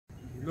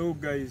Hello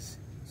guys,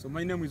 so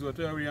my name is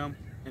Watoya William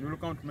and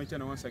welcome to my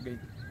channel once again.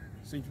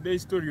 So in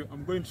today's tutorial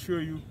I'm going to show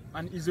you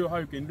an easy way how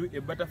you can do a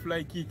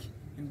butterfly kick.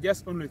 In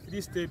just only 3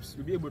 steps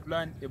you'll be able to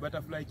learn a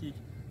butterfly kick.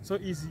 So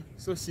easy,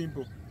 so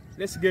simple.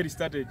 Let's get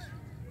started.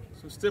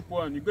 So step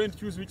 1, you're going to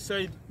choose which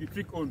side you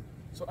trick on.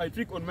 So I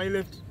trick on my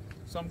left,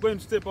 so I'm going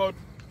to step out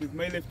with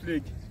my left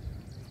leg.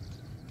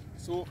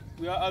 So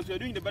as we are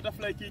doing the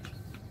butterfly kick,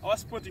 our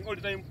spotting all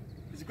the time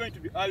is going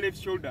to be our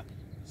left shoulder.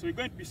 So we're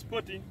going to be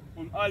spotting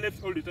on our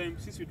left all the time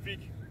since we trick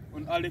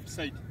on our left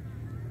side.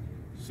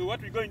 So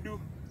what we're going to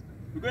do,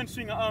 we're going to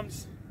swing our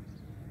arms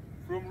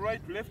from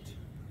right to left,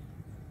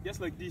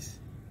 just like this.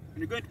 And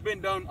we're going to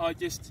bend down our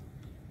chest.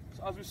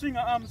 So as we swing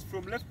our arms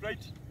from left to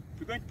right,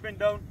 we're going to bend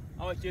down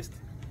our chest.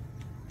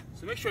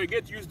 So make sure you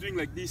get used to doing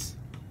like this.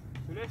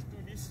 So let's do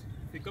this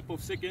for a couple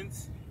of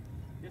seconds,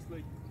 just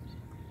like.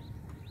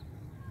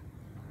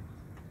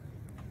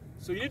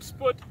 So you need to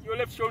spot your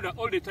left shoulder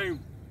all the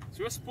time. So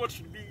your spot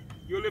should be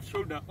your left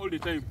shoulder all the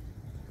time.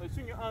 So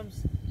swing your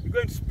arms, you're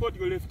going to spot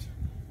your left.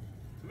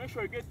 So make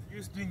sure you get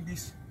used to doing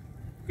this.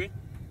 Okay?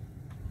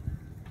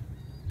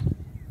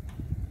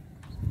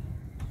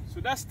 So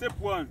that's step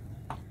 1.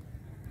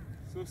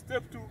 So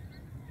step 2,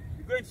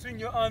 you're going to swing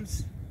your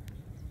arms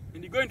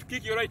and you're going to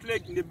kick your right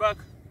leg in the back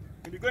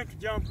and you're going to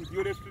jump with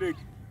your left leg.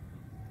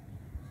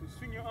 So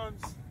swing your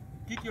arms,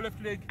 kick your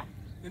left leg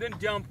and then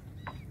jump.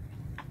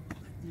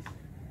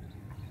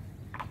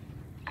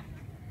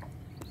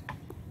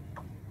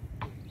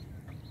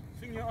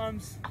 Swing your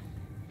arms,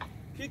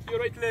 kick your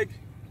right leg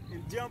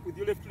and jump with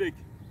your left leg.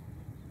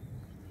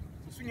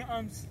 So swing your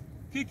arms,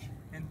 kick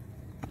and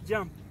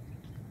jump.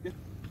 Yeah.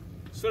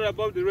 Sorry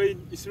about the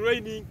rain, it's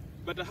raining,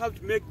 but I have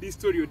to make this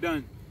tutorial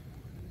done.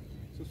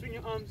 So swing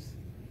your arms,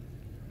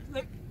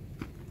 like,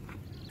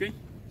 okay,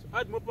 so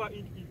add more power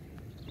in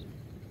it.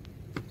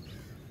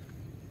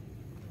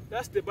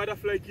 That's the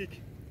butterfly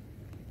kick.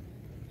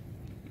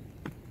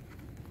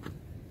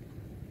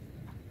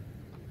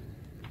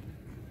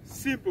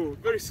 Simple,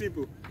 very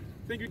simple.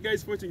 Thank you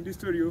guys for watching this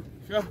tutorial.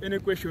 If you have any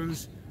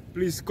questions,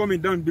 please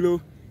comment down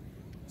below.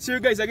 See you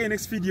guys again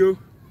next video.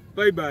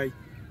 Bye bye.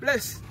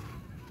 Bless.